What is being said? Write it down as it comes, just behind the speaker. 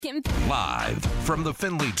Getting Live from the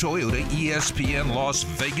Findlay Toyota ESPN Las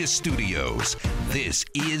Vegas studios, this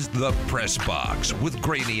is the Press Box with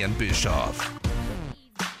Graney and Bischoff.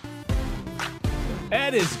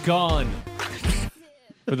 Ed is gone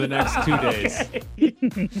for the next 2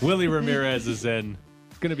 days. Willie Ramirez is in.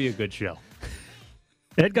 It's going to be a good show.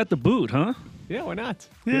 Ed got the boot, huh? Yeah, why not?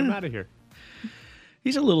 Get him out of here.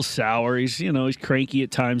 He's a little sour. He's cranky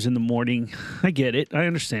at times in the morning. I get it. I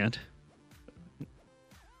understand.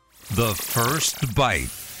 The first bite.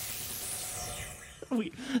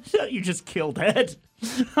 You just killed Ed.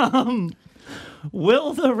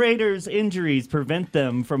 Will the Raiders' injuries prevent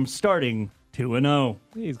them from starting 2-0?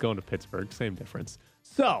 He's going to Pittsburgh. Same difference.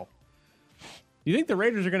 So, you think the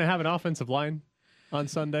Raiders are going to have an offensive line on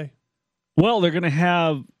Sunday? Well, they're going to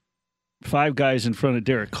have 5 guys in front of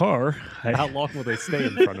Derek Carr. How long will they stay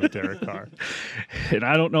in front of Derek Carr? And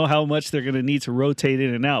I don't know how much they're going to need to rotate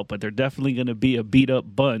in and out, but they're definitely going to be a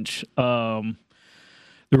beat-up bunch. The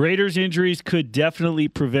Raiders' injuries could definitely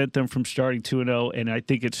prevent them from starting 2-0, and I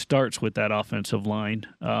think it starts with that offensive line.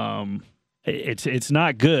 It's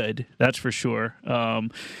not good, that's for sure.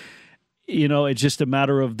 It's just a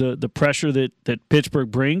matter of the pressure that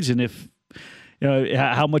Pittsburgh brings, and if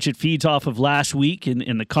how much it feeds off of last week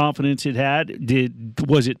and the confidence it had.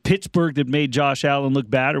 Was it Pittsburgh that made Josh Allen look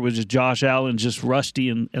bad, or was it Josh Allen just rusty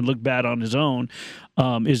and looked bad on his own?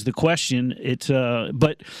 Is the question.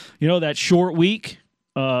 But that short week,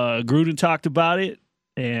 Gruden talked about it,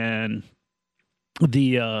 and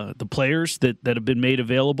the players that have been made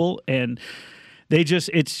available, and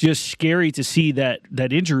it's just scary to see that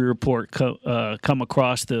injury report come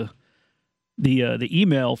across the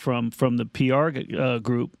email from the PR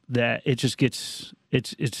group, that it just gets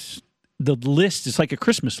it's the list is like a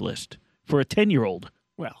Christmas list for a 10-year-old.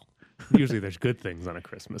 Well, usually there's good things on a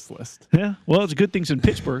Christmas list. Yeah, well, it's good things in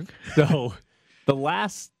Pittsburgh. So the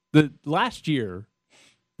last year,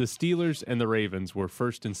 the Steelers and the Ravens were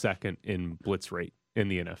first and second in blitz rate in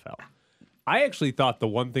the NFL. I actually thought the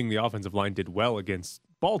one thing the offensive line did well against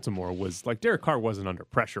Baltimore was, like, Derek Carr wasn't under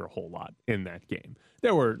pressure a whole lot in that game.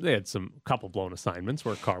 They had some couple blown assignments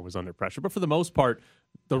where Carr was under pressure, but for the most part,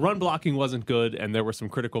 the run blocking wasn't good, and there were some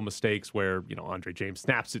critical mistakes where, Andre James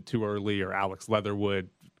snaps it too early or Alex Leatherwood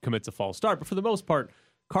commits a false start. But for the most part,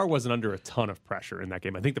 Carr wasn't under a ton of pressure in that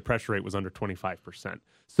game. I think the pressure rate was under 25%.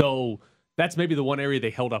 So that's maybe the one area they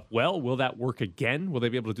held up well. Will that work again? Will they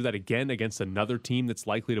be able to do that again against another team that's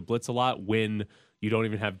likely to blitz a lot when you don't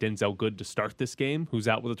even have Denzel Good to start this game, who's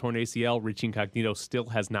out with a torn ACL? Richie Incognito still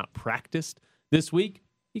has not practiced this week.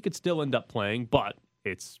 He could still end up playing, but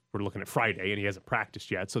we're looking at Friday, and he hasn't practiced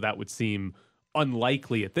yet, so that would seem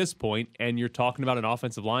unlikely at this point. And you're talking about an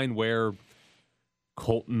offensive line where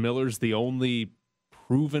Colton Miller's the only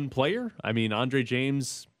proven player. I mean, Andre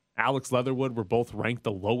James, Alex Leatherwood were both ranked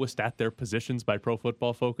the lowest at their positions by Pro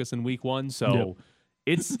Football Focus in Week 1, so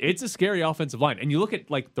it's a scary offensive line. And you look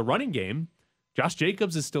at, like, the running game, Josh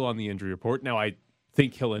Jacobs is still on the injury report. Now, I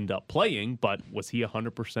think he'll end up playing, but was he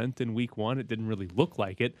 100% in Week 1? It didn't really look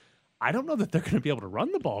like it. I don't know that they're going to be able to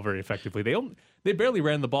run the ball very effectively. They barely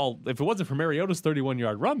ran the ball. If it wasn't for Mariota's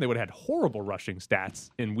 31-yard run, they would have had horrible rushing stats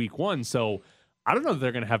in Week 1. So I don't know that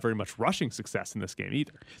they're going to have very much rushing success in this game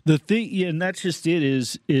either. The thing, and that's just it,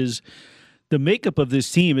 is the makeup of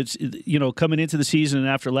this team. It's, coming into the season and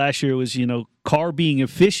after last year was, Carr being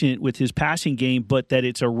efficient with his passing game, but that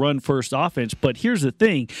it's a run-first offense. But here's the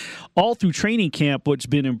thing. All through training camp, what's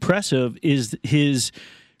been impressive is his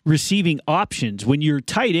receiving options. When your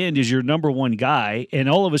tight end is your number one guy, and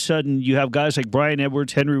all of a sudden you have guys like Bryan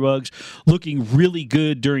Edwards, Henry Ruggs looking really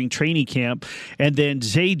good during training camp, and then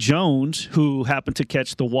Zay Jones, who happened to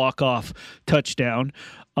catch the walk-off touchdown,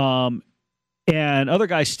 and other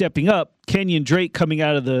guys stepping up, Kenyon Drake coming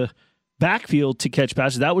out of the backfield to catch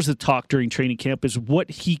passes. That was the talk during training camp, is what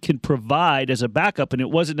he can provide as a backup, and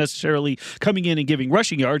it wasn't necessarily coming in and giving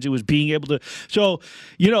rushing yards. It was being able to. So,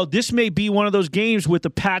 this may be one of those games with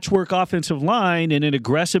a patchwork offensive line and an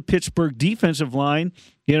aggressive Pittsburgh defensive line,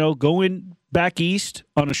 going back east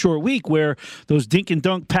on a short week, where those dink and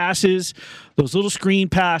dunk passes, those little screen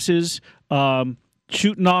passes,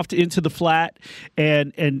 shooting off into the flat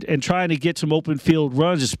and trying to get some open field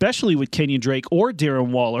runs, especially with Kenyon Drake or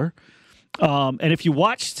Darren Waller. And if you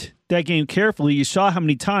watched that game carefully, you saw how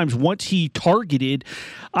many times once he targeted,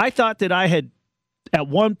 I thought that at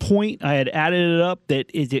one point I had added it up that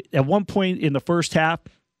at one point in the first half,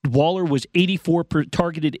 Waller was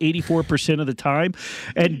targeted 84% of the time,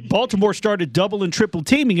 and Baltimore started double and triple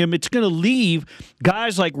teaming him. It's going to leave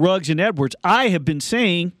guys like Ruggs and Edwards. I have been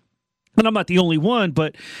saying and I'm not the only one,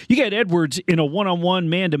 but you get Edwards in a one-on-one,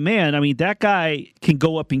 man-to-man. I mean, that guy can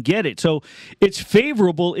go up and get it. So it's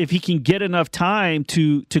favorable if he can get enough time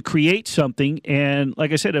to create something. And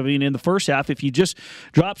like I said, I mean, in the first half, if you just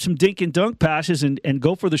drop some dink and dunk passes and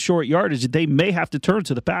go for the short yardage, they may have to turn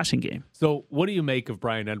to the passing game. So what do you make of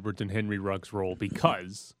Bryan Edwards and Henry Ruggs' role?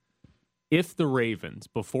 Because if the Ravens,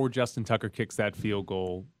 before Justin Tucker kicks that field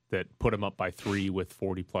goal that put him up by 3 with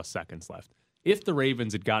 40-plus seconds left, if the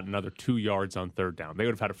Ravens had gotten another 2 yards on third down, they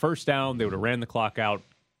would have had a first down, they would have ran the clock out,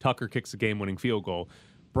 Tucker kicks a game-winning field goal,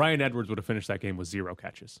 Bryan Edwards would have finished that game with 0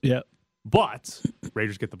 catches. Yeah. But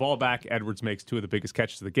Raiders get the ball back, Edwards makes 2 of the biggest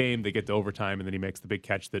catches of the game, they get to overtime, and then he makes the big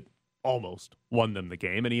catch that almost won them the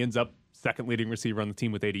game, and he ends up second leading receiver on the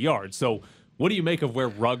team with 80 yards. So what do you make of where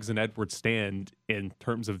Ruggs and Edwards stand in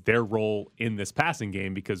terms of their role in this passing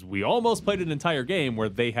game? Because we almost played an entire game where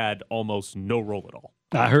they had almost no role at all.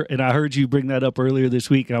 I heard you bring that up earlier this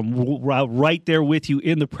week. I'm right there with you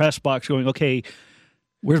in the press box going, okay,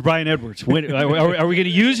 where's Bryan Edwards? When, are we going to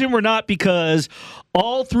use him or not? Because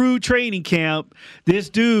all through training camp, this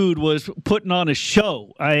dude was putting on a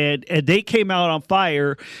show. And they came out on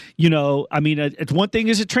fire. You know, I mean, it's one thing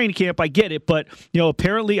is a training camp. I get it. But, you know,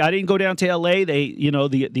 apparently I didn't go down to L.A. They, you know,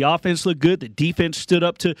 the offense looked good. The defense stood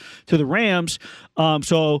up to the Rams.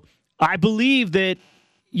 So I believe that,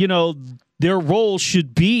 you know, their role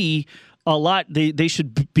should be a lot. They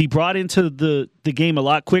should be brought into the game a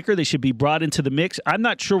lot quicker. They should be brought into the mix. I'm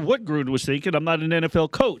not sure what Gruden was thinking. I'm not an NFL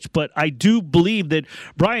coach, but I do believe that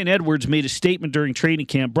Bryan Edwards made a statement during training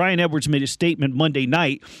camp. Bryan Edwards made a statement Monday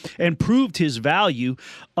night and proved his value.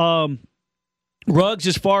 Ruggs,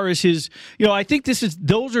 as far as his, you know, I think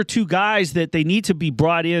those are 2 guys that they need to be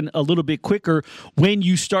brought in a little bit quicker when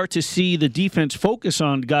you start to see the defense focus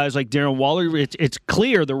on guys like Darren Waller. It's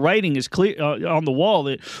clear, the writing is clear on the wall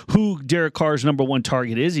that who Derek Carr's number 1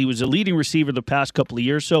 target is. He was a leading receiver the past couple of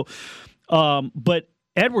years. So, but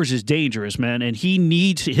Edwards is dangerous, man, and he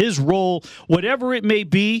needs his role, whatever it may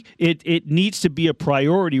be, it needs to be a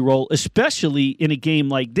priority role, especially in a game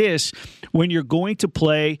like this when you're going to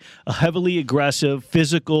play a heavily aggressive,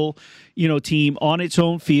 physical, you know, team on its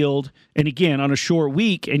own field, and again, on a short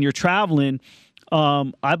week, and you're traveling.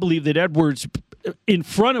 I believe that Edwards in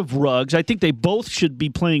front of Ruggs, I think they both should be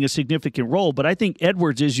playing a significant role, but I think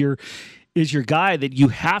Edwards is your guy that you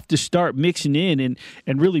have to start mixing in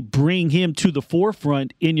and really bring him to the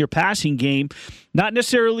forefront in your passing game. Not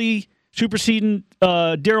necessarily superseding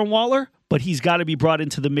Darren Waller, but he's got to be brought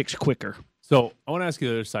into the mix quicker. So I want to ask you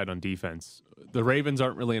the other side on defense. The Ravens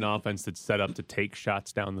aren't really an offense that's set up to take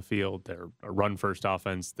shots down the field. They're a run-first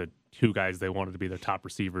offense. The 2 guys they wanted to be their top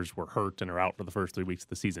receivers were hurt and are out for the first 3 weeks of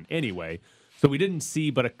the season anyway. So we didn't see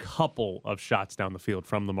but a couple of shots down the field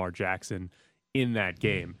from Lamar Jackson in that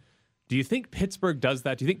game. Do you think Pittsburgh does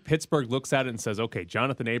that? Do you think Pittsburgh looks at it and says, okay,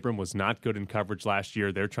 Jonathan Abram was not good in coverage last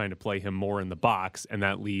year. They're trying to play him more in the box, and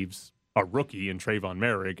that leaves a rookie in Trayvon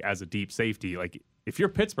Merrick as a deep safety? Like, if you're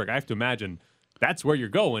Pittsburgh, I have to imagine that's where you're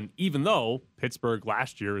going, even though Pittsburgh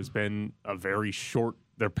last year has been a very short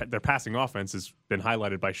 – their passing offense has been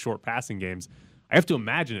highlighted by short passing games. I have to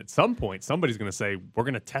imagine at some point somebody's going to say, we're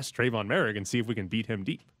going to test Trayvon Merrick and see if we can beat him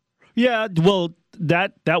deep. Yeah, well,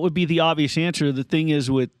 that would be the obvious answer. The thing is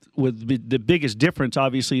with the biggest difference,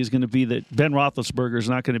 obviously, is going to be that Ben Roethlisberger is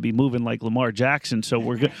not going to be moving like Lamar Jackson. So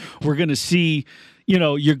we're going to see, you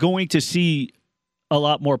know, you're going to see a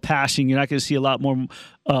lot more passing. You're not going to see a lot more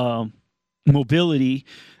mobility.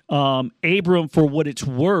 Abram, for what it's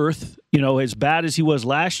worth, you know, as bad as he was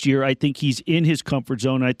last year, I think he's in his comfort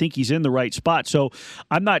zone. I think he's in the right spot. So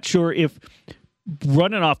I'm not sure if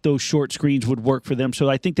running off those short screens would work for them. So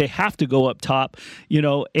I think they have to go up top, you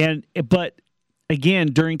know, but again,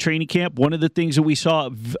 during training camp, one of the things that we saw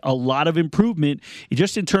a lot of improvement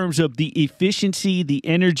just in terms of the efficiency, the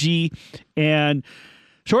energy, and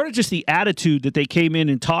sort of just the attitude that they came in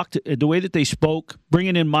and talked, the way that they spoke,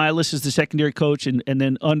 bringing in Miles as the secondary coach and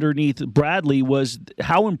then underneath Bradley, was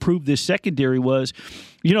how improved this secondary was.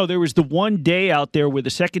 You know, there was the one day out there where the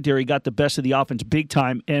secondary got the best of the offense big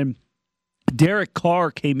time, and Derek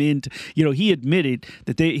Carr came in. You know, he admitted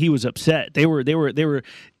that he was upset. They were,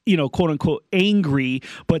 you know, quote unquote angry,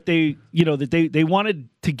 but they wanted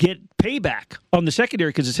to get payback on the secondary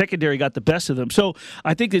because the secondary got the best of them. So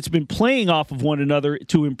I think it's been playing off of one another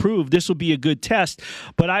to improve. This will be a good test,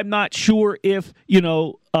 but I'm not sure if, you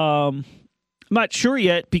know, I'm not sure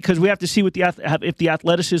yet because we have to see what if the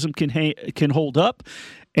athleticism can hold up,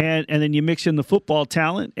 and then you mix in the football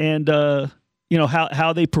talent and. You know,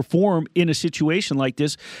 how they perform in a situation like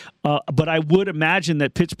this. But I would imagine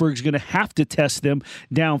that Pittsburgh's going to have to test them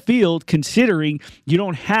downfield, considering you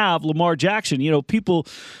don't have Lamar Jackson. You know, people,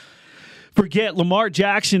 forget Lamar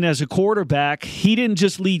Jackson as a quarterback. He didn't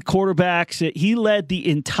just lead quarterbacks. He led the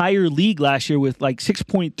entire league last year with like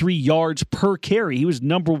 6.3 yards per carry. He was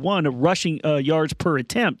number one of rushing yards per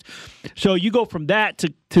attempt. So you go from that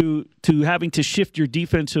to having to shift your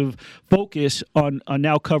defensive focus on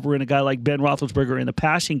now covering a guy like Ben Roethlisberger in the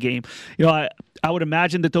passing game. You know, I would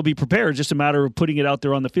imagine that they'll be prepared. It's just a matter of putting it out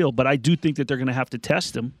there on the field. But I do think that they're going to have to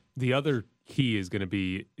test him. The other key is going to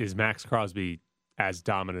be, is Max Crosby as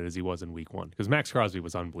dominant as he was in week one? Because Max Crosby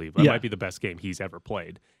was unbelievable. It might be the best game he's ever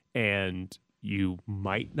played. And you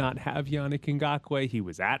might not have Yannick Ngakoue. He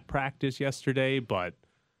was at practice yesterday, but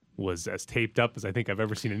was as taped up as I think I've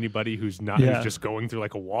ever seen anybody who's not who's just going through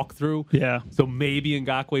like a walkthrough. Yeah. So maybe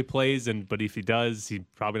Ngakoue plays, but if he does, he's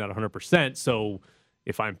probably not 100%. So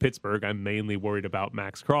if I'm Pittsburgh, I'm mainly worried about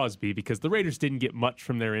Max Crosby because the Raiders didn't get much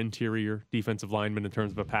from their interior defensive linemen in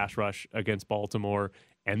terms of a pass rush against Baltimore.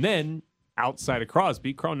 And then outside of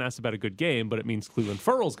Crosby, Carlton asked about a good game, but it means Cleveland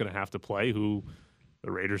Ferrell's going to have to play, who the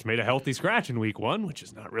Raiders made a healthy scratch in week one, which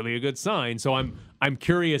is not really a good sign. So I'm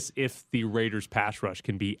curious if the Raiders pass rush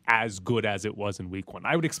can be as good as it was in week one.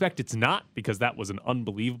 I would expect it's not because that was an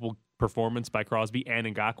unbelievable performance by Crosby and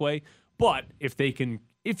Ngakoue. But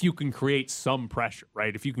if you can create some pressure,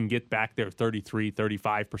 right? If you can get back there 33,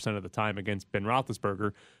 35% of the time against Ben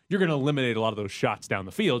Roethlisberger, you're going to eliminate a lot of those shots down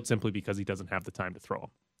the field simply because he doesn't have the time to throw them.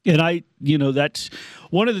 And that's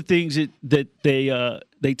one of the things that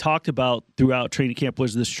they talked about throughout training camp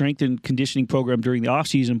was the strength and conditioning program during the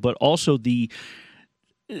offseason, but also the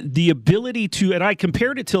ability to, and I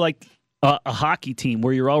compared it to like a hockey team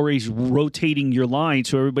where you're always rotating your line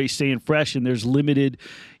so everybody's staying fresh and there's limited,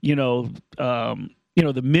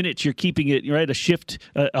 the minutes you're keeping it, right?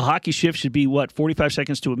 A hockey shift should be 45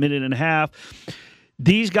 seconds to a minute and a half.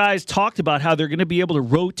 These guys talked about how they're going to be able to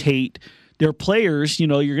rotate their players. You're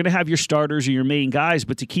going to have your starters or your main guys,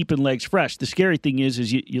 but to keeping legs fresh. The scary thing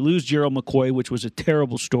is you lose Gerald McCoy, which was a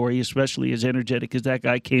terrible story, especially as energetic as that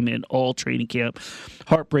guy came in all training camp.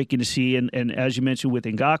 Heartbreaking to see, and as you mentioned with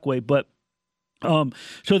Ngakoue, but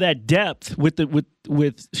so that depth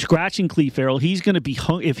with scratching Cleve Farrell, he's going to be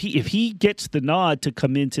if he gets the nod to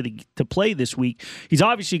come into to play this week, he's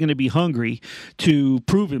obviously going to be hungry to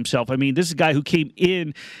prove himself. I mean, this is a guy who came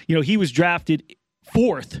in, he was drafted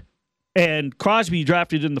 4th. And Crosby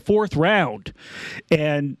drafted in the 4th round,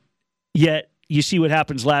 and yet you see what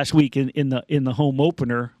happens last week in the home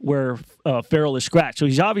opener where Farrell is scratched. So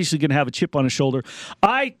he's obviously going to have a chip on his shoulder.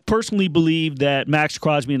 I personally believe that Max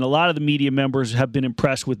Crosby and a lot of the media members have been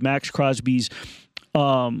impressed with Max Crosby's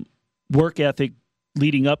work ethic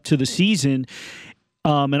leading up to the season.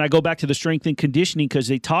 And I go back to the strength and conditioning because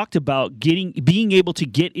they talked about being able to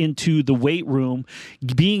get into the weight room,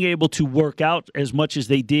 being able to work out as much as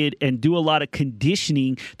they did and do a lot of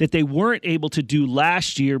conditioning that they weren't able to do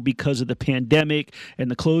last year because of the pandemic and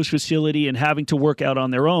the closed facility and having to work out on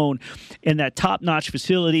their own. And that top-notch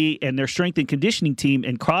facility and their strength and conditioning team.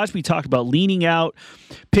 And Crosby talked about leaning out,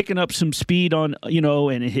 picking up some speed on,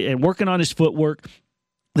 and working on his footwork.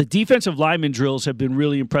 The defensive lineman drills have been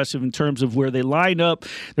really impressive in terms of where they line up.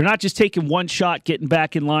 They're not just taking one shot, getting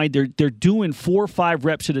back in line. They're doing 4 or 5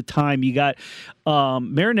 reps at a time. You got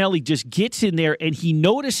Marinelli just gets in there and he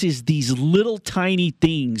notices these little tiny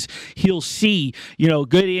things. He'll see,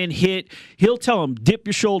 good in, hit. He'll tell him, dip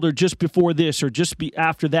your shoulder just before this or just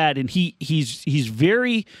after that. And he's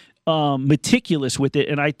very meticulous with it.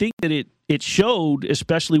 And I think that it showed,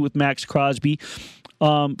 especially with Max Crosby.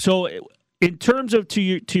 In terms of to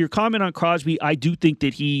your comment on Crosby, I do think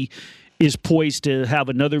that he is poised to have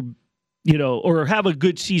another, or have a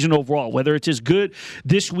good season overall. Whether it's as good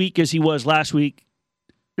this week as he was last week,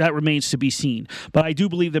 that remains to be seen. But I do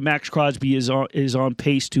believe that Max Crosby is on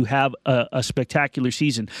pace to have a spectacular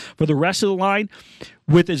season. For the rest of the line,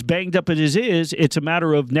 with as banged up as it is, it's a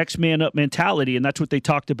matter of next man up mentality, and that's what they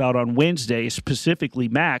talked about on Wednesday, specifically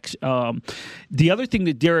Max. The other thing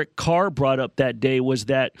that Derek Carr brought up that day was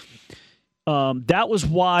that that was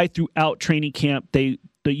why throughout training camp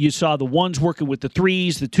you saw the ones working with the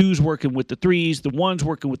threes, the twos working with the threes, the ones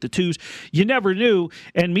working with the twos. You never knew,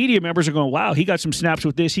 and media members are going, wow, he got some snaps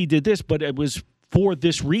with this, he did this, but it was for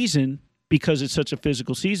this reason because it's such a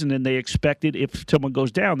physical season, and they expected if someone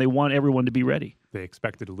goes down, they want everyone to be ready. They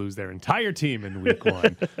expected to lose their entire team in week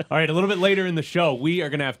one. All right, a little bit later in the show, we are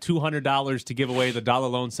going to have $200 to give away the Dollar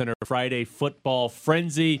Loan Center Friday Football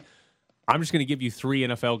Frenzy. I'm just going to give you 3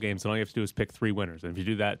 NFL games, and all you have to do is pick 3 winners. And if you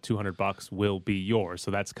do that, $200 will be yours.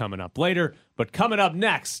 So that's coming up later. But coming up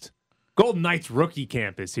next, Golden Knights rookie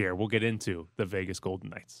camp is here. We'll get into the Vegas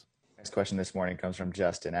Golden Knights. Next question this morning comes from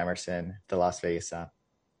Justin Emerson, the Las Vegas Sun.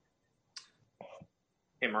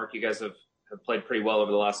 Hey, Mark, you guys have have played pretty well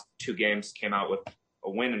over the last 2 games, came out with a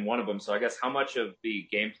win in one of them. So I guess how much of the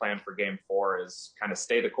game plan for game 4 is kind of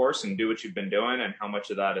stay the course and do what you've been doing, and how much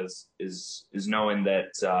of that is knowing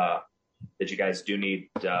that that you guys do need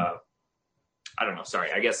I don't know,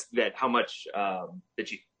 sorry, I guess that how much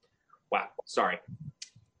that you sorry.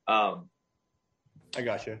 I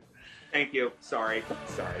got you. Thank you. Sorry.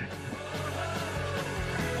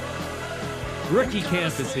 Rookie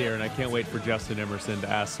camp is here, and I can't wait for Justin Emerson to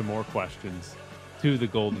ask some more questions to the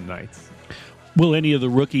Golden Knights. Will any of the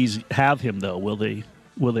rookies have him though? Will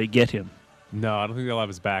they get him? No, I don't think they'll have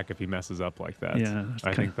his back if he messes up like that. Yeah,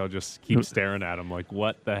 I think they'll just keep staring at him like,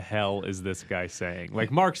 what the hell is this guy saying?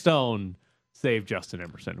 Like Mark Stone saved Justin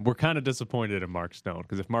Emerson. We're kind of disappointed in Mark Stone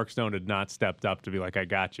because if Mark Stone had not stepped up to be like, I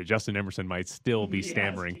got you, Justin Emerson might still be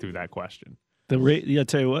stammering through that question. I'll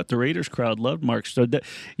tell you what, the Raiders crowd loved Mark Stone.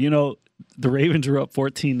 You know, the Ravens were up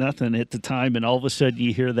 14-0 at the time, and all of a sudden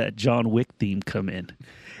you hear that John Wick theme come in.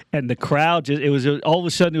 And the crowd all of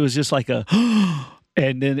a sudden it was just like a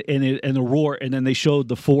and then and the roar, and then they showed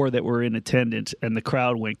the 4 that were in attendance, and the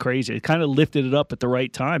crowd went crazy. It kind of lifted it up at the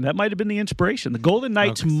right time. That might have been the inspiration. The Golden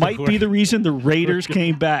Knights might be the reason the Raiders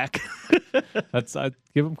came back. I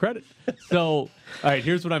give them credit. So, all right,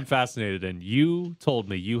 here's what I'm fascinated in. You told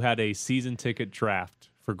me you had a season ticket draft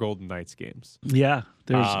for Golden Knights games. Yeah.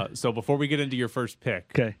 So before we get into your first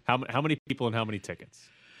pick, okay, how many people and how many tickets?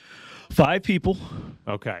 5 people.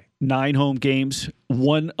 Okay. 9 home games.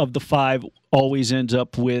 1 of the 5 always ends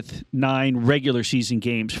up with 9 regular season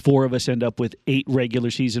games. 4 of us end up with 8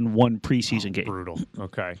 regular season, 1 preseason game. Brutal.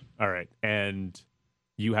 Okay. All right. And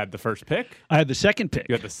you had the first pick? I had the second pick.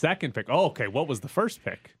 You had the second pick. Oh, okay. What was the first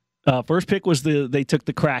pick? First pick was they took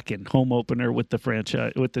the Kraken home opener with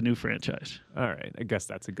the new franchise. All right. I guess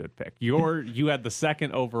that's a good pick. You had the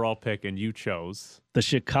second overall pick, and you chose the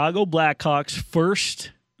Chicago Blackhawks'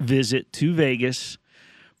 first visit to Vegas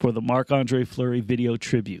for the Marc-Andre Fleury video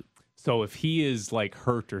tribute. So if he is like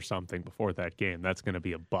hurt or something before that game, that's going to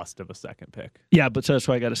be a bust of a second pick. Yeah, but that's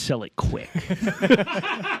why I got to sell it quick.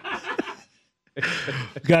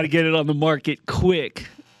 Got to get it on the market quick.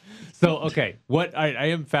 So, okay, what I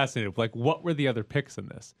am fascinated. Like, what were the other picks in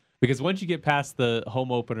this? Because once you get past the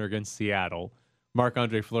home opener against Seattle,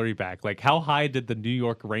 Marc-Andre Fleury back, like how high did the New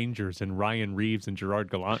York Rangers and Ryan Reeves and Gerard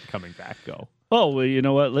Gallant coming back go? Oh, well, you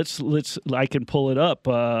know what? I can pull it up.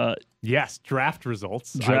 Yes, draft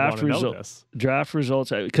results. Draft results. Draft results,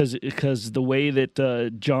 because the way that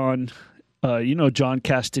John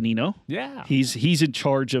Castanino. Yeah, he's in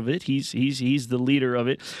charge of it. He's the leader of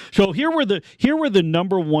it. So here were the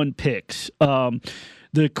number 1 picks.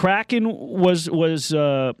 The Kraken was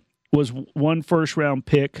 1 first round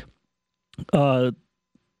pick.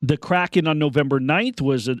 The Kraken on November 9th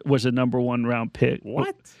was a number 1 round pick.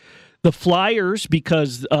 What? The Flyers,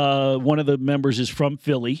 because one of the members is from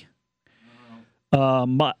Philly.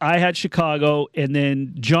 I had Chicago, and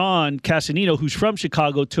then John Castanino, who's from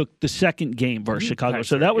Chicago, took the second game versus Chicago.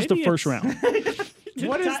 So that was the first round.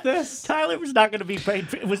 What is this? Tyler was not going to be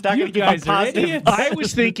paid. Was not You going to give him guys are positive. idiots.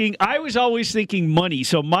 I was always thinking money.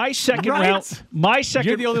 So my second round,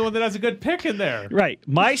 You're the only one that has a good pick in there. Right.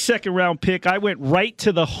 My second round pick, I went right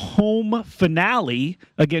to the home finale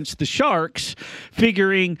against the Sharks,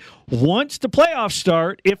 figuring once the playoffs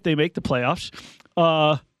start, if they make the playoffs,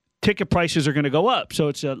 ticket prices are going to go up. So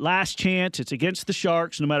it's a last chance. It's against the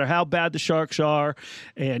Sharks, no matter how bad the Sharks are.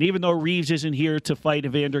 And even though Reeves isn't here to fight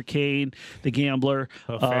Evander Kane, the gambler.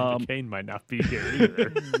 Evander Kane might not be here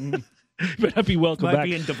either. But I'd be welcome Might back.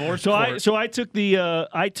 be in divorce so court. I took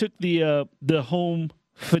the home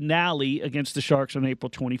finale against the Sharks on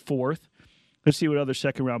April 24th. Let's see what other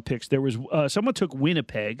second round picks there was. Someone took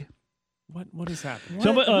Winnipeg. What is happening?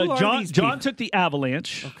 John took the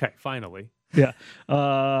Avalanche. Okay, finally. Yeah.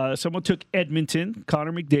 Someone took Edmonton,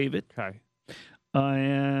 Connor McDavid. Okay.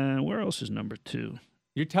 And where else is number 2?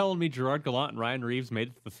 You're telling me Gerard Gallant and Ryan Reeves made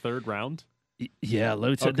it to the third round? Yeah.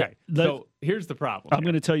 Okay. So here's the problem. I'm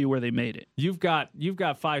going to tell you where they made it. You've got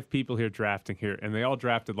 5 people here drafting here, and they all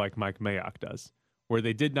drafted like Mike Mayock does, where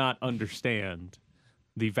they did not understand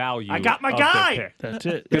the value. I got my of guy. Their pick. That's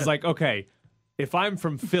it. It's like, okay, if I'm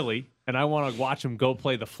from Philly and I want to watch him go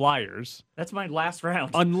play the Flyers, That's my last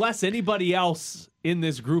round. unless anybody else in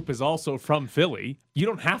this group is also from Philly, you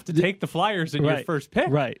don't have to take the Flyers in your first pick.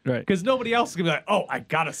 Right. Because nobody else is going to be like, oh, I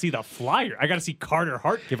got to see the Flyer. I got to see Carter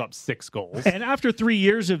Hart give up 6 goals. And after 3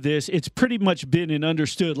 years of this, it's pretty much been and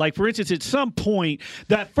understood. Like, for instance, at some point,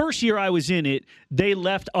 that first year I was in it, they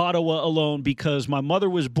left Ottawa alone because my mother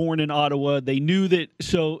was born in Ottawa. They knew that.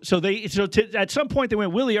 At some point, they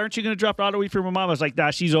went, Willie, aren't you going to drop Ottawa for my mom? I was like,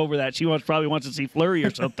 nah, she's over that. She probably wants to see Fleury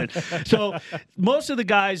or something. So most of the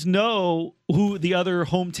guys know who the other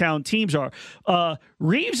hometown teams are.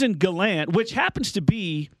 Reeves and Gallant, which happens to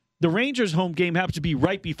be the Rangers' home game, happens to be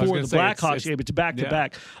right before the Blackhawks game. It's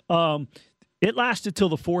back-to-back. It lasted till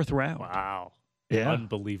the 4th round. Wow. Yeah.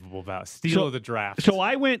 Unbelievable value. Steal of the draft. So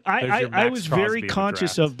I went, I was very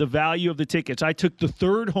conscious of the value of the tickets. I took the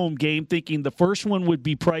 3rd home game thinking the first one would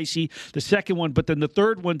be pricey, the second one, but then the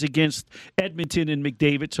 3rd one's against Edmonton and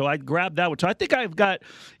McDavid. So I grabbed that one. So I think I've got,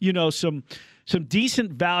 some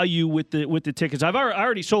decent value with the tickets. I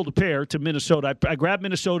already sold a pair to Minnesota. I grabbed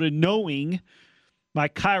Minnesota knowing my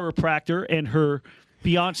chiropractor and her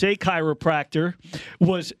fiance chiropractor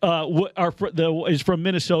is from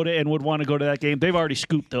Minnesota and would want to go to that game. They've already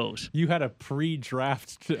scooped those. You had a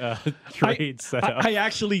pre-draft trade set up.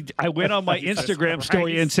 I went on my Instagram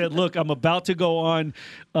story and said, look, I'm about to go on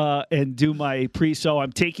and do my so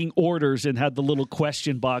I'm taking orders, and had the little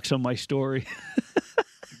question box on my story.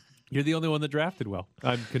 You're the only one that drafted well.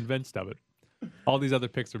 I'm convinced of it. All these other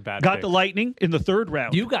picks are bad. Got picks. the Lightning in the 3rd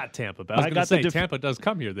round. You got Tampa. But I was going to say, Tampa does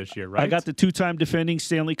come here this year, right? I got the 2-time defending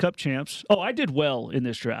Stanley Cup champs. Oh, I did well in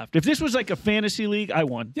this draft. If this was like a fantasy league, I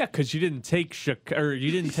won. Yeah, because you didn't take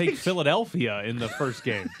Philadelphia in the first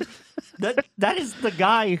game. That is the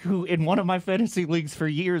guy who, in one of my fantasy leagues for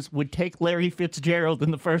years, would take Larry Fitzgerald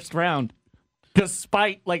in the 1st round,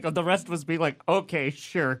 despite the rest of us being like, okay,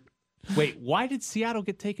 sure. Wait, why did Seattle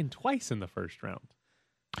get taken twice in the 1st round?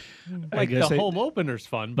 I guess the home opener's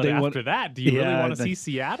fun, but after that, do you really want to see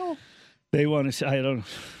Seattle? They want to see. I don't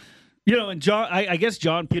know. And John, I guess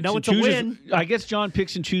John picks and chooses. Win. I guess John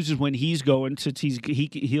picks and chooses when he's going, since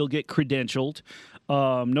he'll get credentialed.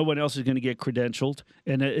 No one else is going to get credentialed.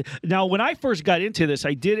 And now, when I first got into this,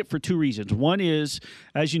 I did it for 2 reasons. One is,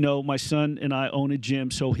 as you know, my son and I own a gym,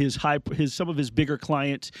 so some of his bigger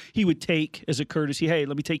clients he would take as a courtesy. Hey,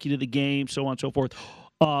 let me take you to the game, so on and so forth.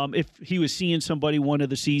 If he was seeing somebody one of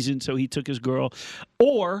the seasons, so he took his girl,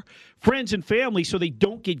 or friends and family, so they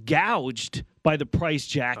don't get gouged by the price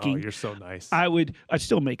jacking. Oh, you're so nice. I'd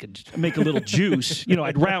still make a little juice.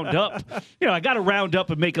 I'd round up. I got to round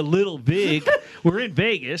up and make a little big. We're in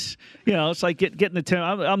Vegas. It's like getting the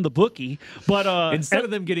town. I'm the bookie, but instead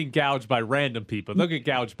of them getting gouged by random people, they'll get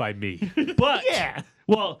gouged by me. But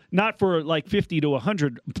well, not for like 50 to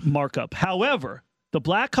 100 markup. However, the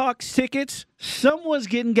Blackhawks tickets, someone's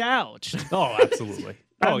getting gouged. Oh, absolutely.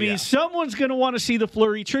 I mean, someone's going to want to see the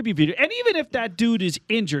Fleury tribute video. And even if that dude is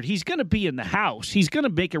injured, he's going to be in the house. He's going to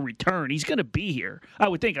make a return. He's going to be here, I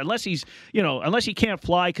would think, unless he can't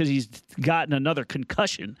fly because he's gotten another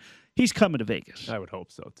concussion. He's coming to Vegas. I would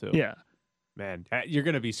hope so, too. Yeah. Man, you're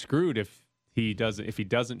going to be screwed if he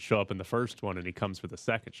doesn't show up in the first one and he comes for the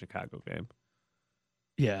second Chicago game.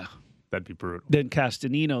 Yeah. That'd be brutal. Then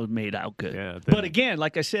Castanino made out good. Yeah, but again,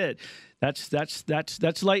 like I said, that's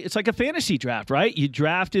like it's like a fantasy draft, right? You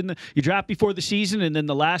draft before the season, and then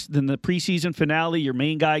the preseason finale, your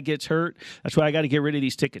main guy gets hurt. That's why I got to get rid of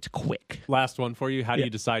these tickets quick. Last one for you. How do you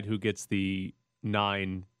decide who gets the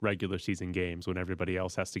 9 regular season games when everybody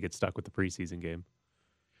else has to get stuck with the preseason game?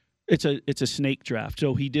 It's a snake draft.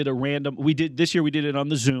 So he did a random. This year we did it on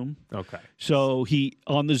the Zoom. Okay. So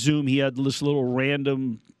on the Zoom he had this little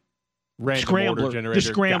random scrambler order generator. The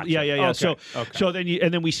scramble. Gotcha. Yeah. Okay. So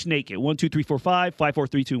then we snake it. 1, 2, 3, 4, 5, 5, 4,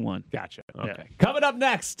 3, 2, 1. Gotcha. Okay. Yeah. Coming up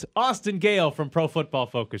next, Austin Gale from Pro Football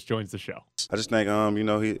Focus joins the show. I just think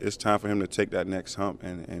it's time for him to take that next hump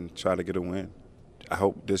and try to get a win. I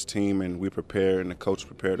hope this team and we prepare and the coach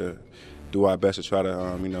prepare to do our best to try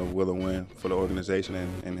to will a win for the organization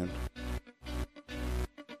and him.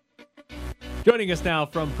 Joining us now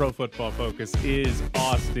from Pro Football Focus is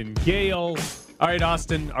Austin Gale. All right,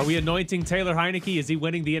 Austin, are we anointing Taylor Heineke? Is he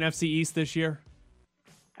winning the NFC East this year?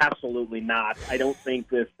 Absolutely not. I don't think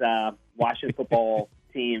this Washington football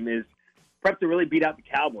team is prepped to really beat out the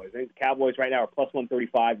Cowboys. I think the Cowboys right now are plus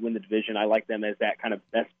 135, win the division. I like them as that kind of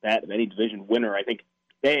best bet of any division winner. I think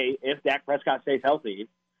they, if Dak Prescott stays healthy,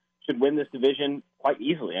 should win this division quite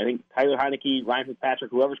easily. I think Tyler Heineke, Ryan Fitzpatrick,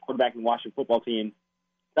 whoever's quarterback in the Washington football team,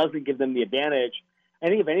 doesn't give them the advantage. I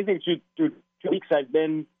think if anything, through 2 weeks, I've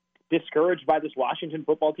been discouraged by this Washington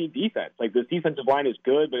football team defense. Like, this defensive line is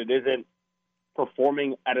good, but it isn't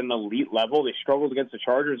performing at an elite level. They struggled against the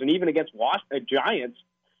Chargers, and even against Giants,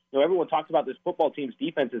 everyone talks about this football team's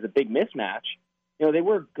defense as a big mismatch. They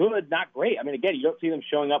were good, not great. I mean, again, you don't see them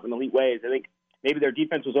showing up in elite ways. I think maybe their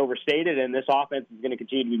defense was overstated, and this offense is going to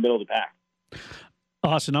continue to be middle of the pack.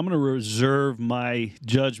 Austin, I'm going to reserve my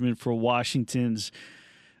judgment for Washington's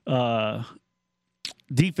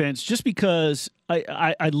defense just because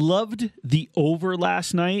I loved the over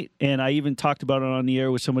last night, and I even talked about it on the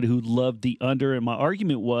air with somebody who loved the under, and my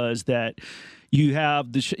argument was that you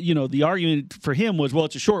have the argument for him was, well,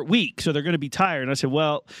 it's a short week, so they're going to be tired. And I said,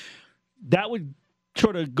 well, that would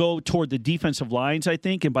sort of go toward the defensive lines, I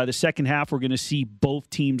think, and by the second half, we're going to see both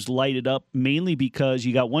teams light it up, mainly because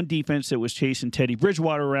you got one defense that was chasing Teddy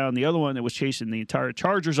Bridgewater around, the other one that was chasing the entire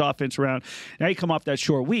Chargers offense around. Now you come off that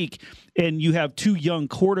short week, and you have two young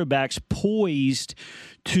quarterbacks poised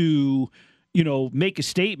to make a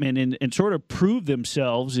statement and sort of prove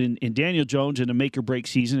themselves in Daniel Jones in a make-or-break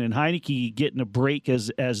season, and Heineke getting a break as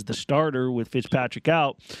the starter with Fitzpatrick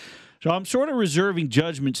out. So I'm sort of reserving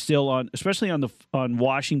judgment still especially on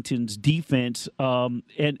Washington's defense,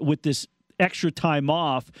 and with this extra time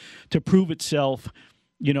off to prove itself,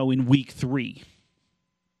 in week 3.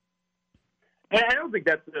 And I don't think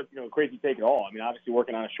that's a crazy take at all. I mean, obviously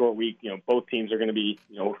working on a short week, both teams are going to be,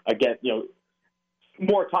 again,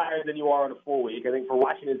 more tired than you are on a full week. I think for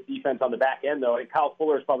Washington's defense on the back end, though, I think Kyle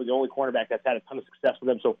Fuller is probably the only cornerback that's had a ton of success with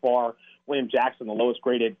them so far. William Jackson, the lowest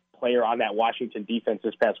graded player on that Washington defense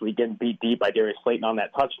this past week, getting beat deep by Darius Slayton on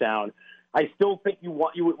that touchdown. I still think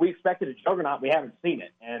we expected a juggernaut. We haven't seen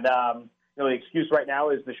it. And, the excuse right now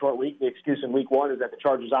is the short week. The excuse in week 1 is that the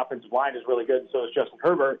Chargers offensive line is really good, and so is Justin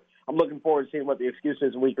Herbert. I'm looking forward to seeing what the excuse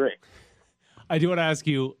is in week 3. I do want to ask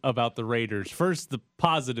you about the Raiders. First, the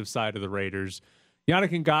positive side of the Raiders.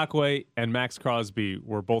 Yannick Ngakoue and Max Crosby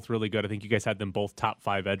were both really good. I think you guys had them both top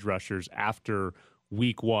 5 edge rushers after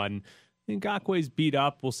week 1. Ngakoue's beat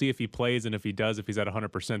up. We'll see if he plays and if he does, if he's at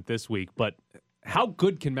 100% this week. But how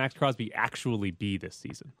good can Max Crosby actually be this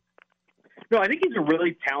season? No, I think he's a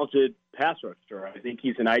really talented pass rusher. I think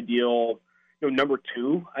he's an ideal number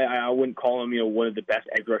 2. I wouldn't call him one of the best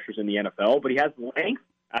edge rushers in the NFL, but he has length,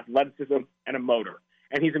 athleticism, and a motor.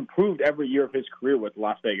 And he's improved every year of his career with the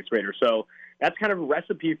Las Vegas Raiders. So that's kind of a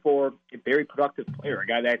recipe for a very productive player, a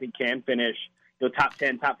guy that I think can finish top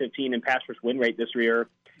 10, top 15 in pass rush win rate this year,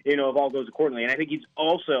 if all goes accordingly. And I think he's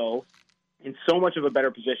also in so much of a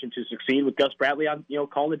better position to succeed with Gus Bradley on,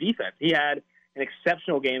 calling the defense. He had an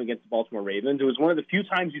exceptional game against the Baltimore Ravens. It was one of the few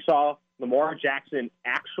times you saw Lamar Jackson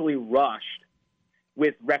actually rushed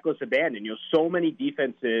with reckless abandon. So many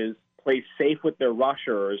defenses play safe with their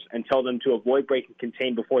rushers and tell them to avoid break and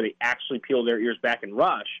contain before they actually peel their ears back and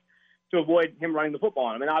rush to avoid him running the football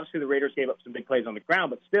on them. And obviously the Raiders gave up some big plays on the ground,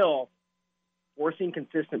 but still forcing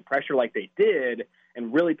consistent pressure like they did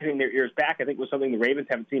and really pinning their ears back, I think was something the Ravens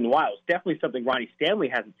haven't seen in a while. It's definitely something Ronnie Stanley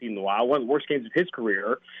hasn't seen in a while, one of the worst games of his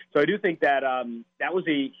career. So I do think that that was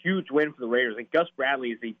a huge win for the Raiders. I think Gus Bradley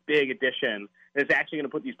is a big addition that's actually going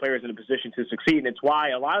to put these players in a position to succeed, and it's why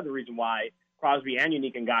a lot of the reason why Crosby and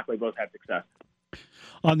Yannick Ngakoue both had success.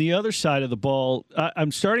 On the other side of the ball,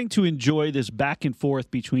 I'm starting to enjoy this back and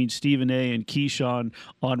forth between Stephen A. and Keyshawn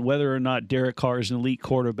on whether or not Derek Carr is an elite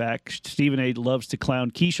quarterback. Stephen A. loves to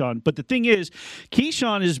clown Keyshawn. But the thing is,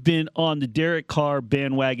 Keyshawn has been on the Derek Carr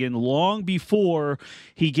bandwagon long before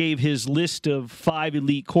he gave his list of 5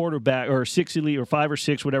 elite quarterback or 6 elite or 5 or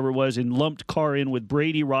 6, whatever it was, and lumped Carr in with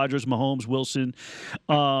Brady, Rodgers, Mahomes, Wilson.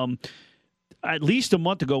 At least a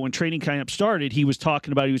month ago when training camp started, he was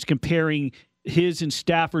comparing his and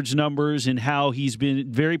Stafford's numbers and how he's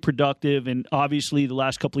been very productive. And obviously the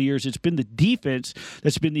last couple of years, it's been the defense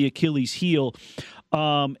that's been the Achilles heel.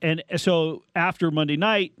 And so after Monday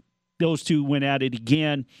night, those two went at it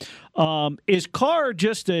again. Is Carr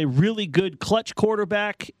just a really good clutch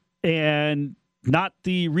quarterback and not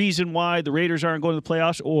the reason why the Raiders aren't going to the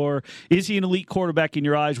playoffs, or is he an elite quarterback in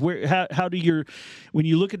your eyes? How do when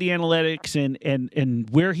you look at the analytics and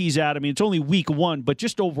where he's at? I mean, it's only week 1, but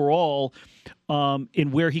just overall, in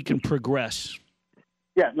where he can progress.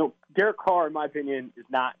 Yeah, no, Derek Carr, in my opinion, is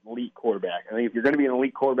not an elite quarterback. I think if you're going to be an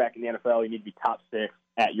elite quarterback in the NFL, you need to be top 6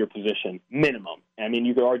 at your position, minimum. I mean,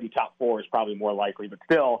 you could argue top 4 is probably more likely, but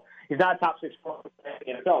still, he's not a top 6 quarterback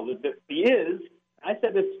in the NFL. He is. I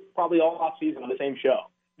said this probably all offseason on the same show.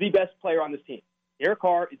 The best player on this team. Derek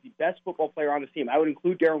Carr is the best football player on this team. I would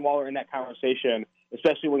include Darren Waller in that conversation,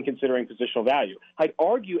 especially when considering positional value. I'd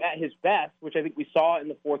argue at his best, which I think we saw in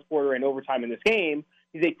the fourth quarter and overtime in this game,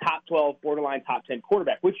 he's a top 12, borderline top 10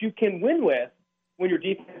 quarterback, which you can win with when your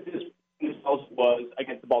defense was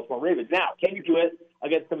against the Baltimore Ravens. Now, can you do it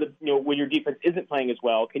against some of the, when your defense isn't playing as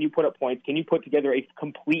well? Can you put up points? Can you put together a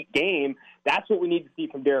complete game? That's what we need to see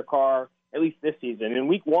from Derek Carr at least this season. In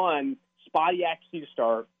week 1, spotty accuracy to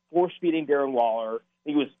start, force-feeding Darren Waller.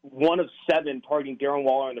 He was 1 of 7 targeting Darren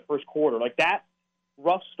Waller in the first quarter. Like, that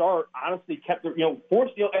rough start honestly kept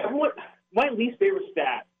everyone. My least favorite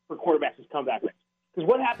stat for quarterbacks is comeback wins. Because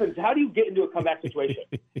what happens? How do you get into a comeback situation?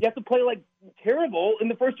 You have to play like terrible in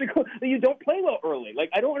the first 3 quarters. You don't play well early. Like,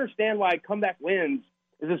 I don't understand why comeback wins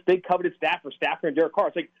is this big coveted stat for Stafford and Derek Carr.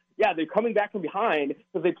 It's like, yeah, they're coming back from behind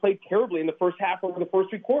because they played terribly in the first half over the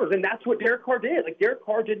first 3 quarters, and that's what Derek Carr did. Like, Derek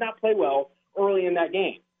Carr did not play well early in that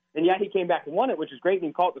game, and yeah, he came back and won it, which is great. And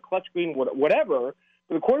you call it the clutch green, whatever.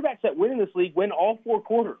 But the quarterbacks that win in this league win all 4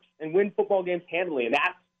 quarters and win football games handily, and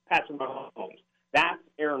that's Patrick Mahomes. That's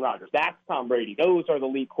Aaron Rodgers. That's Tom Brady. Those are the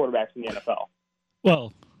elite quarterbacks in the NFL.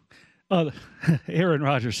 Well, Aaron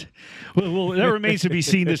Rodgers. Well, that remains to be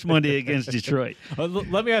seen this Monday against Detroit.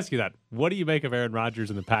 Let me ask you that. What do you make of Aaron Rodgers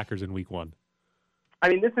and the Packers in week 1? I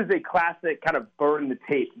mean, this is a classic kind of burn the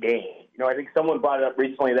tape game. You know, I think someone brought it up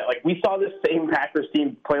recently that, like, we saw this same Packers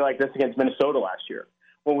team play like this against Minnesota last year.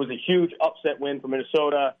 When it was a huge upset win for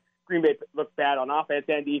Minnesota. Green Bay looked bad on offense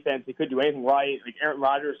and defense. They couldn't do anything right. Like, Aaron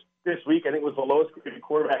Rodgers this week, I think, was the lowest graded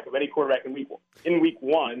quarterback of any quarterback in week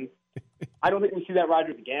 1. I don't think we see that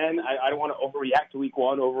Rodgers again. I don't want to overreact to week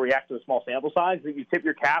 1, overreact to a small sample size. I think you tip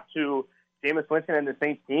your cap to Jameis Winston and the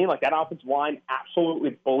Saints team. Like, that offensive line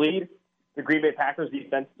absolutely bullied the Green Bay Packers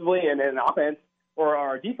defensively, and then offense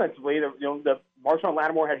or defensively, the Marshawn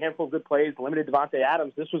Lattimore had a handful of good plays, limited Devontae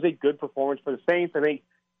Adams. This was a good performance for the Saints. I think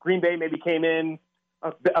Green Bay maybe came in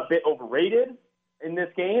a bit overrated in this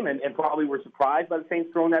game and probably were surprised by the Saints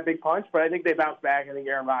throwing that big punch, but I think they bounced back. I think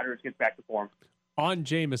Aaron Rodgers gets back to form. On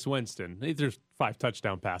Jameis Winston, there's 5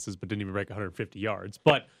 touchdown passes, but didn't even break 150 yards.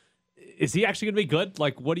 But is he actually going to be good?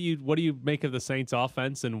 Like, what do you make of the Saints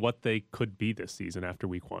offense and what they could be this season after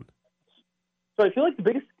week 1? So I feel like the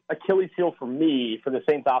biggest Achilles heel for me for the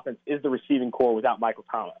Saints offense is the receiving core without Michael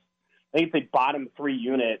Thomas. I think it's a bottom 3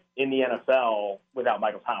 unit in the NFL without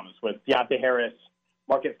Michael Thomas, with Deontay Harris,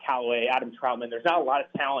 Marcus Callaway, Adam Troutman. There's not a lot of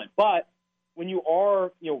talent, but when you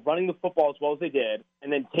are, running the football as well as they did,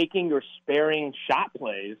 and then taking your sparing shot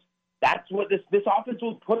plays, that's what this offense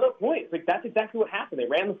will put up points. Like, that's exactly what happened. They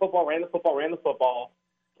ran the football,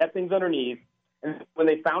 kept things underneath, and when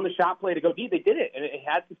they found the shot play to go deep, they did it, and it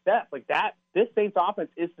had success. Like that, this Saints offense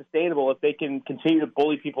is sustainable if they can continue to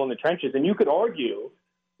bully people in the trenches. And you could argue,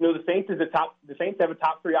 the Saints have a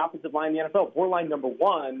top 3 offensive line in the NFL. Borderline number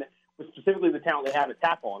 1 was specifically the talent they have at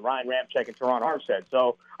tackle, and Ryan Ramczyk and Teron Armstead.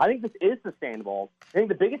 So I think this is sustainable. I think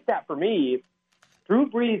the biggest stat for me, Drew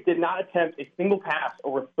Brees did not attempt a single pass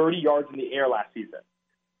over 30 yards in the air last season.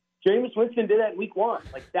 Jameis Winston did that in week 1.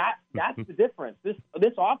 Like, that's the difference. This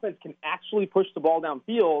offense can actually push the ball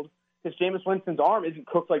downfield because Jameis Winston's arm isn't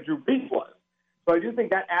cooked like Drew Brees was. So I do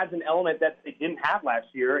think that adds an element that they didn't have last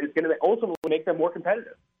year. It's going to ultimately make them more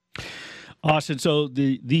competitive. Austin, so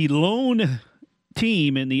the lone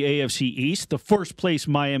team in the AFC East, the first place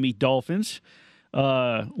Miami Dolphins,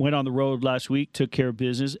 went on the road last week, took care of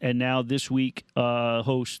business, and now this week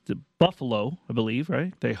host Buffalo, I believe,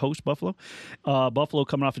 right? They host Buffalo. Buffalo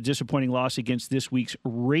coming off a disappointing loss against this week's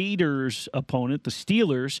Raiders opponent, the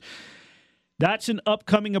Steelers. That's an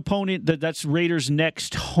upcoming opponent. That's Raiders'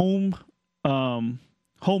 next home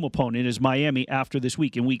opponent is Miami after this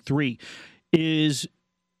week in week 3.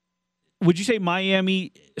 Would you say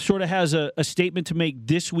Miami sort of has a statement to make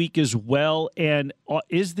this week as well? And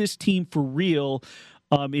is this team for real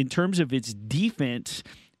in terms of its defense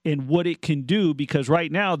and what it can do? Because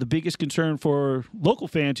right now, the biggest concern for local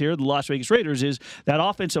fans here, the Las Vegas Raiders, is that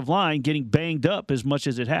offensive line getting banged up as much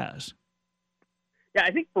as it has. Yeah,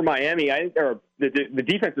 I think for Miami, the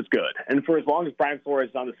defense is good. And for as long as Brian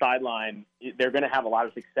Flores is on the sideline, they're going to have a lot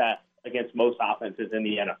of success against most offenses in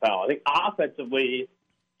the NFL. I think offensively,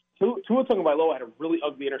 Tua Tagovailoa had a really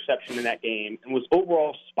ugly interception in that game and was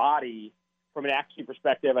overall spotty from an accuracy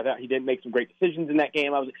perspective. I thought he didn't make some great decisions in that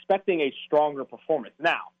game. I was expecting a stronger performance.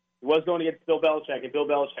 Now, he was going against Bill Belichick, and Bill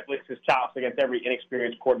Belichick licks his chops against every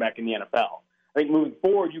inexperienced quarterback in the NFL. I think moving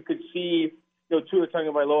forward, you could see Tua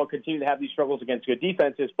Tagovailoa continue to have these struggles against good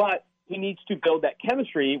defenses, but he needs to build that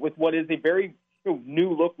chemistry with what is a very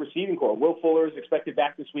new look receiving core. Will Fuller is expected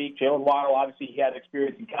back this week. Jalen Waddle, obviously, he had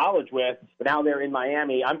experience in college with, but now they're in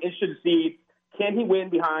Miami. I'm interested to see, can he win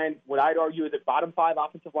behind what I'd argue is a bottom 5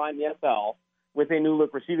 offensive line in the NFL with a new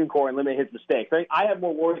look receiving core and limit his mistakes? I have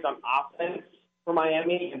more worries on offense for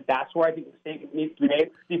Miami, and that's where I think the mistake needs to be made.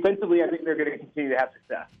 Defensively, I think they're going to continue to have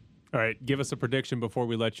success. All right, give us a prediction before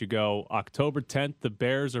we let you go. October 10th, the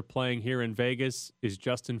Bears are playing here in Vegas. Is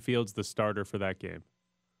Justin Fields the starter for that game?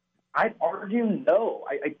 I'd argue no.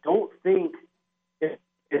 I don't think if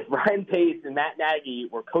Ryan Pace and Matt Nagy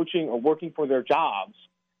were coaching or working for their jobs,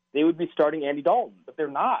 they would be starting Andy Dalton, but they're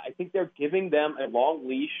not. I think they're giving them a long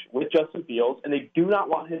leash with Justin Fields, and they do not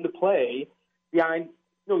want him to play behind.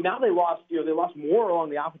 Now they lost. They lost more along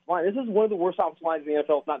the offensive line. This is one of the worst offensive lines in the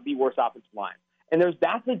NFL, if not the worst offensive line. And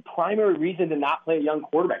that's the primary reason to not play a young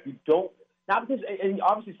quarterback. You don't, not because, and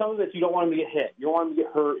obviously some of it you don't want him to get hit, you don't want him to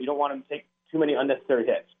get hurt, you don't want him to take too many unnecessary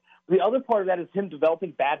hits. But the other part of that is him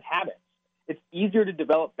developing bad habits. It's easier to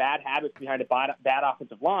develop bad habits behind a bad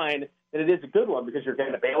offensive line than it is a good one, because you're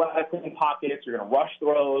going to bail out of clean pockets, you're going to rush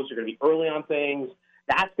throws, you're going to be early on things.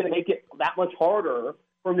 That's going to make it that much harder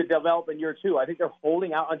for him to develop in year two. I think they're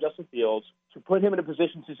holding out on Justin Fields to put him in a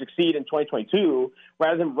position to succeed in 2022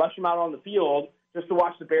 rather than rush him out on the field just to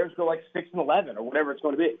watch the Bears go like 6-11 or whatever it's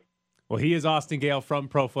going to be. Well, he is Austin Gale from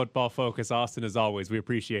Pro Football Focus. Austin, as always, we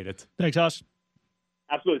appreciate it. Thanks, Austin.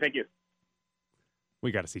 Absolutely. Thank you.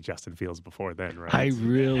 We got to see Justin Fields before then, right? I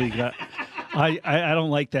really got. I don't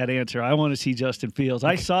like that answer. I want to see Justin Fields.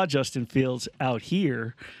 I saw Justin Fields out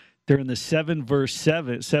here during the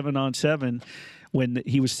 7-on-7 when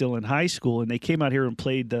he was still in high school, and they came out here and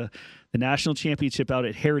played the national championship out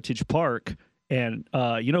at Heritage Park. And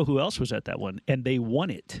you know who else was at that one? And they won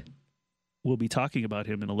it. We'll be talking about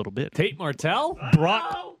him in a little bit. Tate Martell?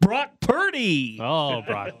 Brock Purdy. Oh,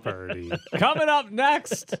 Brock Purdy. Coming up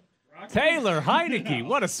next, Taylor Heineke.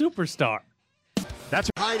 What a superstar. That's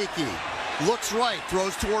Heineke. Looks right,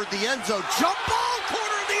 throws toward the end zone. Jump ball,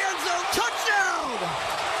 corner of the end zone. Touchdown!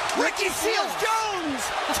 Ricky Seals-Jones.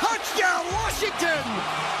 Touchdown, Washington.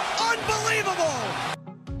 Unbelievable.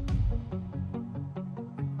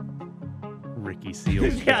 Ricky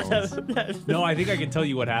Seals-Jones. No, I think I can tell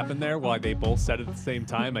you what happened there. Why they both said it at the same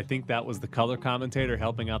time. I think that was the color commentator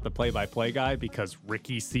helping out the play-by-play guy, because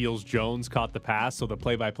Ricky Seals-Jones caught the pass, so the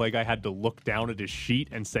play-by-play guy had to look down at his sheet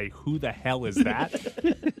and say, "Who the hell is that?"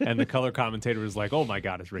 And the color commentator was like, "Oh my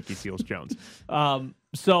God, it's Ricky Seals-Jones."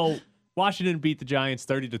 So Washington beat the Giants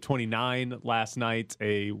 30-29 last night.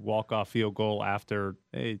 A walk-off field goal after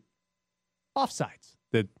a offsides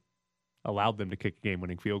that allowed them to kick a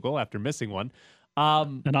game-winning field goal after missing one.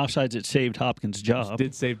 And offsides, it saved Hopkins' job.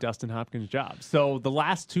 Did save Dustin Hopkins' job. So the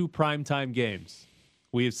last two primetime games,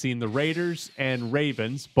 we have seen the Raiders and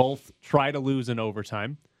Ravens both try to lose in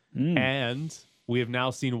overtime. And we have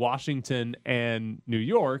now seen Washington and New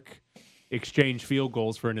York exchange field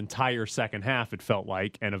goals for an entire second half, it felt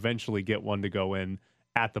like, and eventually get one to go in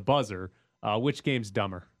at the buzzer. Which game's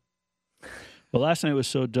dumber? Well, last night was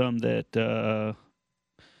so dumb that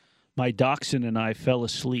my dachshund and I fell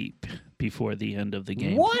asleep before the end of the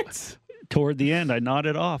game. What? Toward the end, I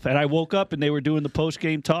nodded off. And I woke up, and they were doing the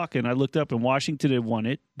post-game talk, and I looked up, and Washington had won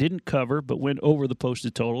it. Didn't cover, but went over the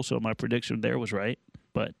posted total, so my prediction there was right.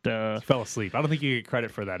 But you fell asleep. I don't think you get credit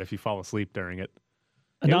for that if you fall asleep during it.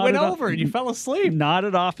 It went over, and you fell asleep.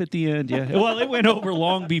 Nodded off at the end, yeah. Well, it went over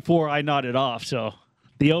long before I nodded off, so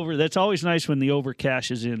the over. That's always nice when the over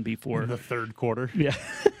cashes in before. The third quarter. Yeah.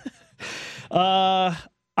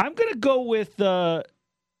 I'm going to go with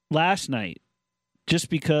last night, just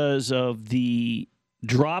because of the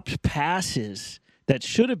dropped passes that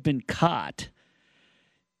should have been caught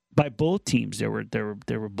by both teams. There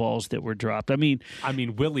were balls that were dropped. I mean,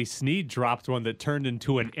 Willie Snead dropped one that turned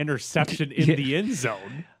into an interception in the end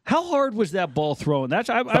zone. How hard was that ball thrown? That's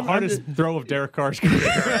the hardest throw of Derek Carr's career.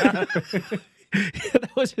 That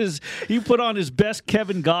was his. He put on his best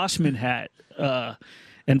Kevin Gossman hat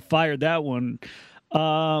and fired that one.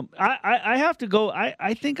 I have to go.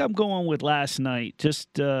 I think I'm going with last night,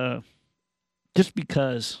 just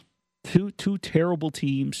because two terrible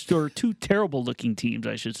teams, or two terrible looking teams,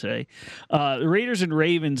 I should say. The Raiders and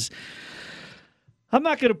Ravens. I'm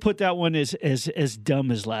not going to put that one as dumb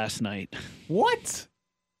as last night. What?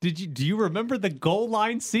 Do you remember the goal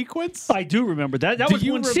line sequence? I do remember that. That was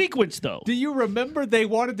one sequence, though. Do you remember they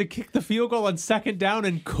wanted to kick the field goal on second down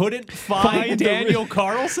and couldn't find Daniel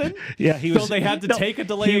Carlson? Yeah, so they had to take a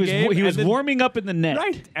delay of game. He was warming up in the net,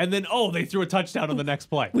 right? And then they threw a touchdown on the next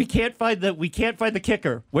play. We can't find the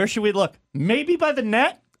kicker. Where should we look? Maybe by the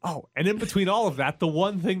net. Oh, and in between all of that, the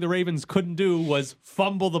one thing the Ravens couldn't do was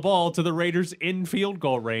fumble the ball to the Raiders in field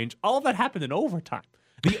goal range. All of that happened in overtime.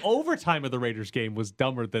 The overtime of the Raiders game was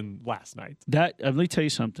dumber than last night. Let me tell you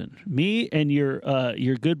something. Me and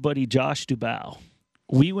your good buddy Josh Dubow,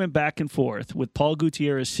 we went back and forth with Paul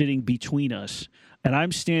Gutierrez sitting between us, and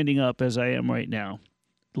I'm standing up as I am right now,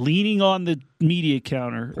 leaning on the media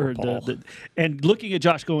counter and looking at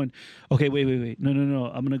Josh, going, "Okay, wait, no,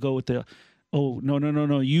 I'm going to go with the." Oh,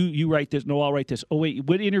 no. You write this. No, I'll write this. Oh, wait,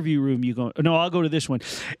 what interview room you going? No, I'll go to this one.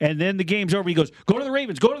 And then the game's over. He goes, go to the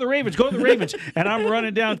Ravens, go to the Ravens, go to the Ravens. And I'm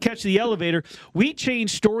running down, catch the elevator. We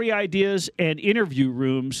changed story ideas and interview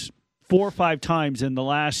rooms 4 or 5 times in the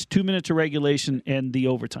last 2 minutes of regulation and the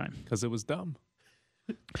overtime. Because it was dumb.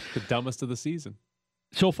 The dumbest of the season.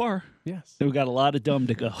 So far. Yes. We've got a lot of dumb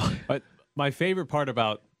to go. But my favorite part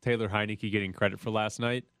about Taylor Heineke getting credit for last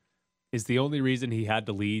night is the only reason he had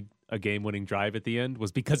to lead a game-winning drive at the end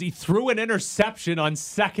was because he threw an interception on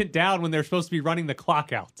second down when they're supposed to be running the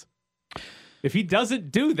clock out. If he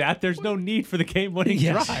doesn't do that, there's no need for the game-winning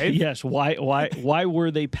drive. Yes. Why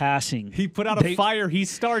were they passing? He put out a fire he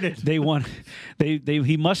started.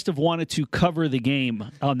 He must have wanted to cover the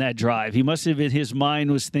game on that drive. He must have, in his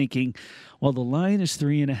mind, was thinking, well, the line is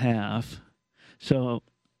 3.5, so,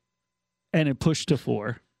 and it pushed to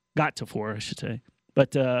 4, got to 4, I should say.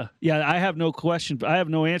 But I have no question. I have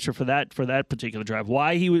no answer for that particular drive.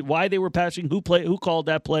 Why they were passing? Who called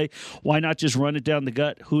that play? Why not just run it down the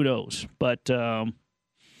gut? Who knows? But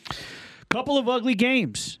couple of ugly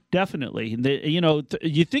games, definitely.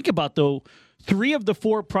 You think about though, 3 of the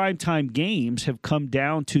 4 primetime games have come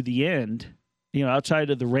down to the end. Outside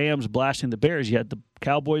of the Rams blasting the Bears, you had the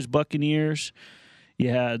Cowboys, Buccaneers, you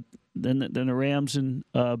had then the Rams and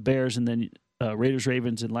Bears, and then Raiders,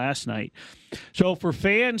 Ravens, and last night. So for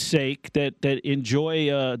fans' sake that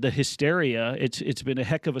enjoy the hysteria, it's been a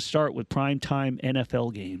heck of a start with primetime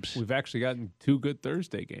NFL games. We've actually gotten 2 good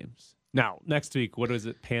Thursday games. Now, next week, what is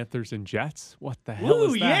it, Panthers and Jets? What the hell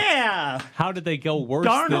is that? Yeah! How did they go worse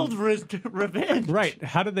revenge. Right.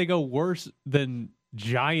 How did they go worse than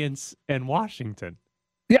Giants and Washington?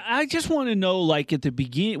 Yeah, I just want to know, like, at the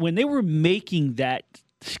beginning, when they were making that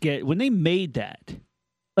sketch, when they made that,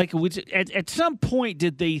 like, at some point,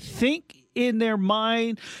 did they think in their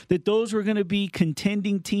mind that those were going to be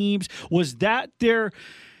contending teams? Was that their...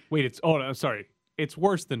 Wait, I'm sorry. It's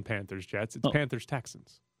worse than Panthers-Jets. It's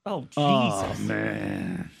Panthers-Texans. Oh, Jesus. Oh,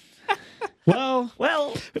 man.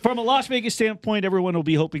 Well, from a Las Vegas standpoint, everyone will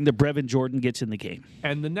be hoping that Brevin Jordan gets in the game.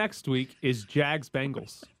 And the next week is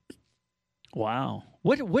Jags-Bengals. Wow.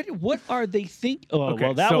 What are they thinking? Oh,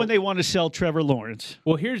 okay, well, one they want to sell Trevor Lawrence.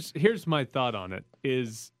 Well, here's my thought on it,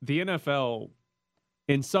 is the NFL,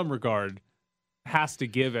 in some regard, has to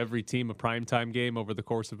give every team a primetime game over the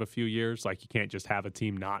course of a few years. Like, you can't just have a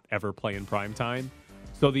team not ever play in primetime.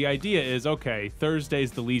 So the idea is, okay,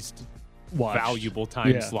 Thursday's the least valuable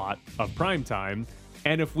time slot of primetime.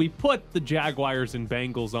 And if we put the Jaguars and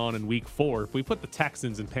Bengals on in week 4, if we put the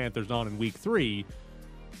Texans and Panthers on in week 3,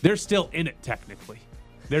 they're still in it technically.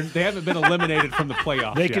 They haven't been eliminated from the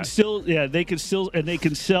playoffs. They can still, and they can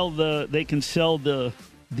sell the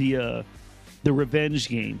revenge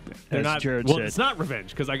game. Jared said. It's not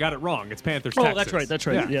revenge because I got it wrong. It's Panthers. Oh, Texans. that's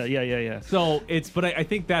right. Yeah. So but I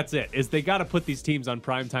think that's it. Is they got to put these teams on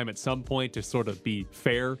primetime at some point to sort of be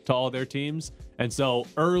fair to all their teams. And so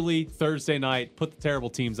early Thursday night, put the terrible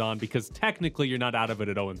teams on because technically you're not out of it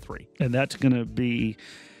at 0-3. And that's going to be.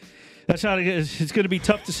 It's going to be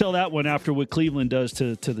tough to sell that one after what Cleveland does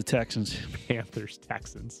to the Texans. Panthers,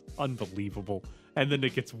 Texans. Unbelievable. And then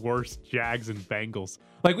it gets worse, Jags and Bengals.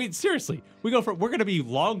 Like, we're going to be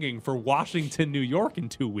longing for Washington, New York in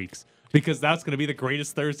 2 weeks because that's going to be the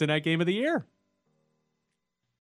greatest Thursday night game of the year.